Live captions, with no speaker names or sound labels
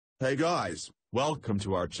Hey guys, welcome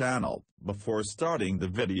to our channel. Before starting the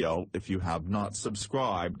video, if you have not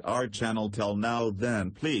subscribed our channel till now,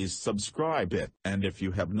 then please subscribe it. And if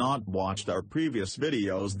you have not watched our previous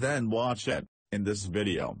videos, then watch it. In this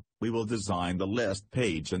video, we will design the list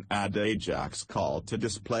page and add Ajax call to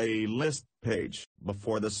display list page.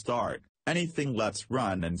 Before the start, anything, let's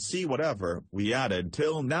run and see whatever we added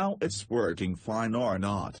till now it's working fine or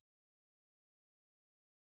not.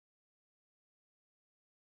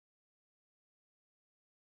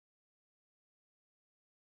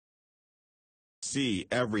 See,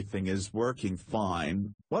 everything is working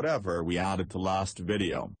fine, whatever we added to last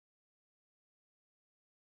video.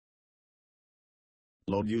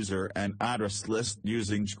 Load user and address list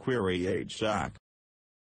using jQuery Ajax.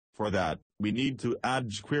 For that, we need to add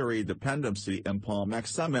jQuery dependency in POM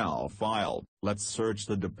XML file. Let's search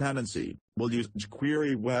the dependency. We'll use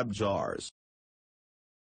jQuery web jars.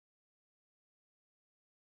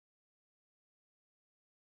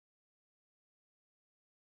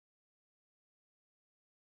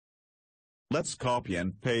 Let's copy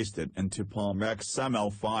and paste it into POM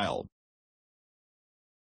XML file.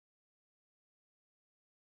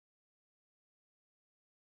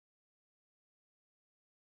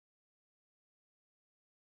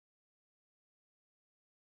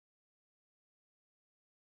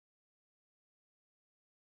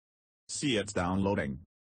 See, it's downloading.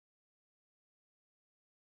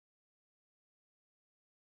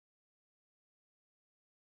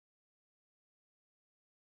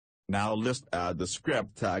 Now list add the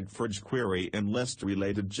script tag for jQuery in list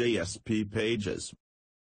related JSP pages.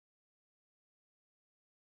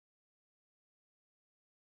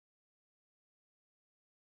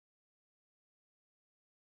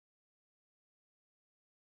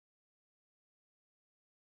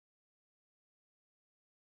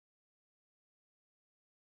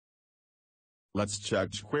 Let's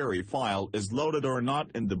check jQuery file is loaded or not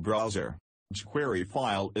in the browser. jQuery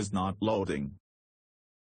file is not loading.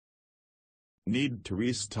 Need to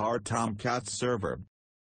restart Tomcat server.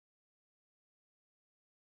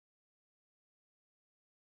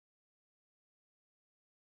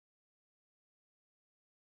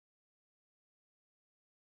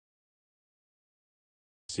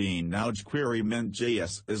 See, now jQuery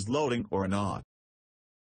mint.js is loading or not.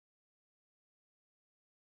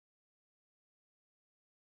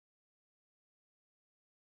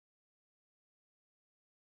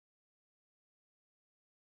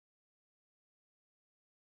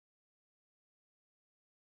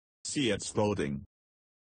 See, it's loading.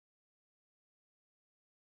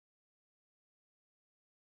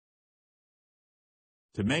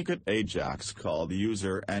 To make it Ajax call the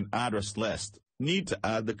user and address list, need to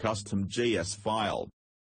add the custom JS file.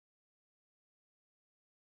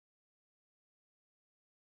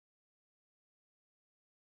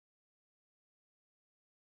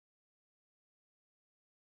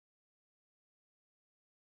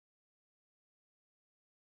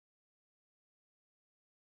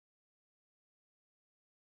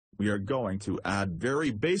 We are going to add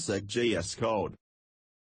very basic JS code.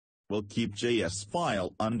 We'll keep JS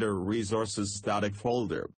file under resources static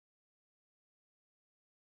folder.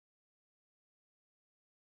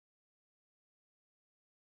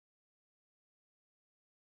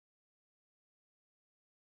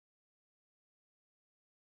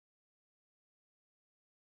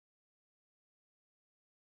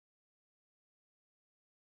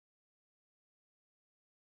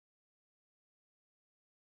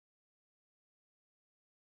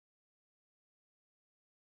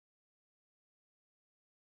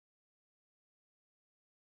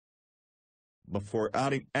 Before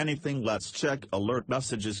adding anything, let's check alert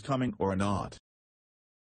messages coming or not.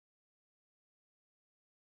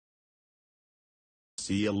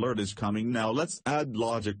 See, alert is coming. Now let's add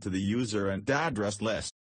logic to the user and address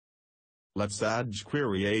list. Let's add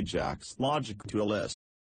jQuery Ajax logic to a list.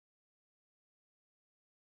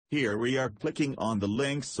 Here we are clicking on the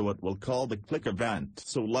link, so it will call the click event.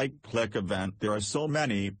 So like click event, there are so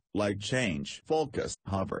many, like change, focus,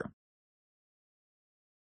 hover.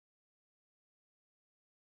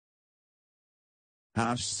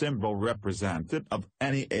 Hash symbol representative of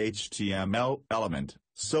any HTML element,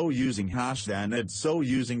 so using hash then it, so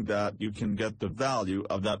using that you can get the value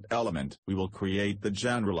of that element. We will create the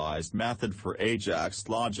generalized method for Ajax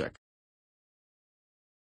logic.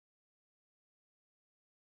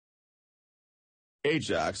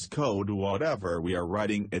 Ajax code, whatever we are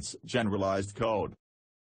writing, it's generalized code.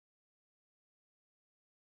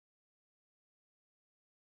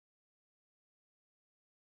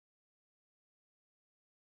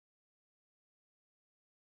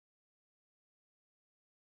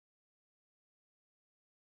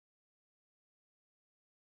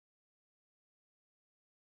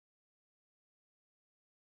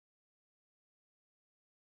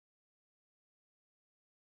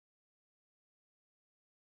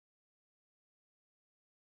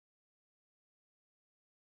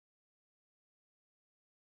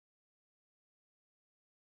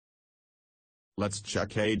 Let's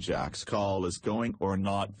check Ajax call is going or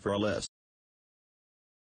not for a list.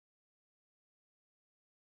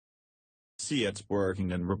 See, it's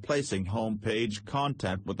working and replacing homepage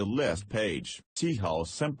content with a list page. See how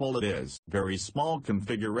simple it is. Very small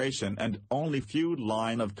configuration and only few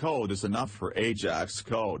line of code is enough for Ajax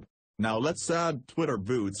code. Now let's add Twitter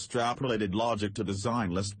Bootstrap related logic to design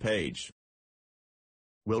list page.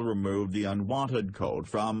 We'll remove the unwanted code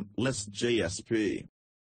from list.jsp.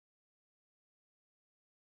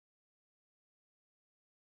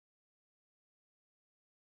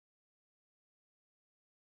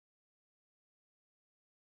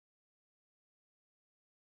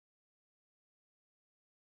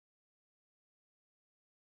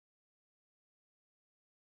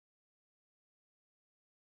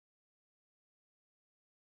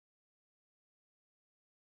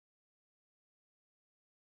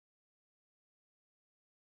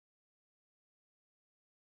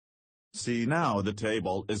 See, now the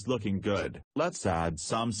table is looking good. Let's add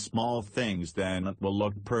some small things, then it will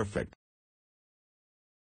look perfect.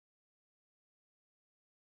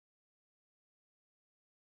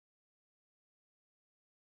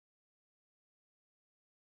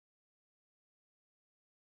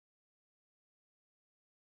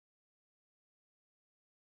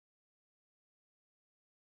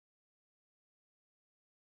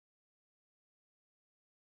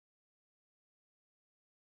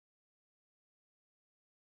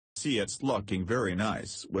 See, it's looking very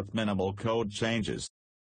nice with minimal code changes.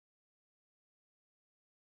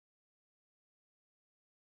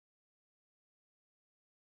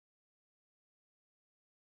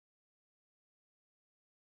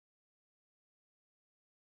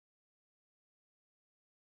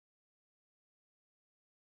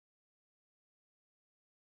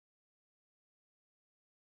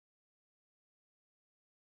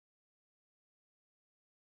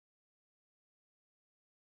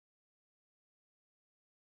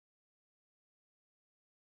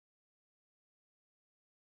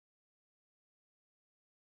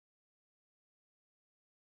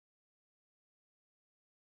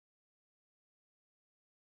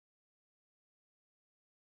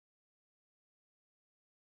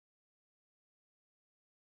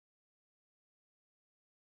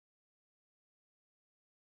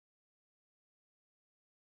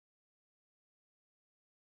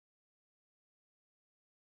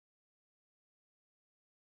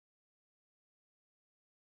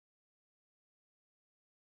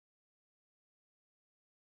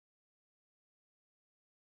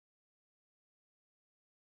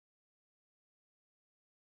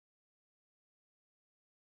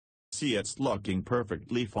 See, it's looking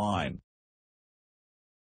perfectly fine.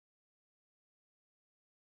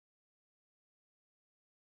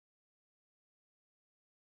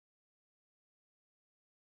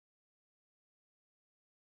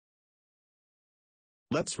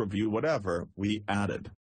 Let's review whatever we added.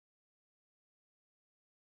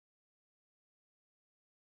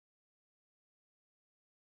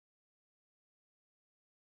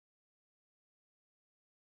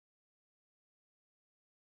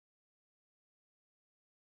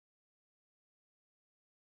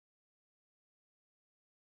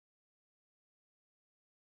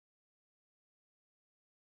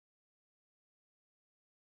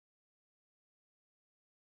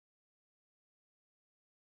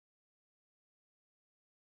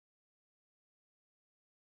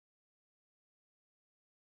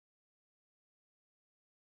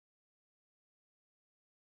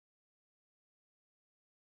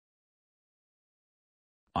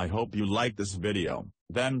 I hope you like this video,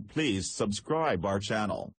 then please subscribe our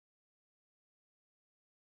channel.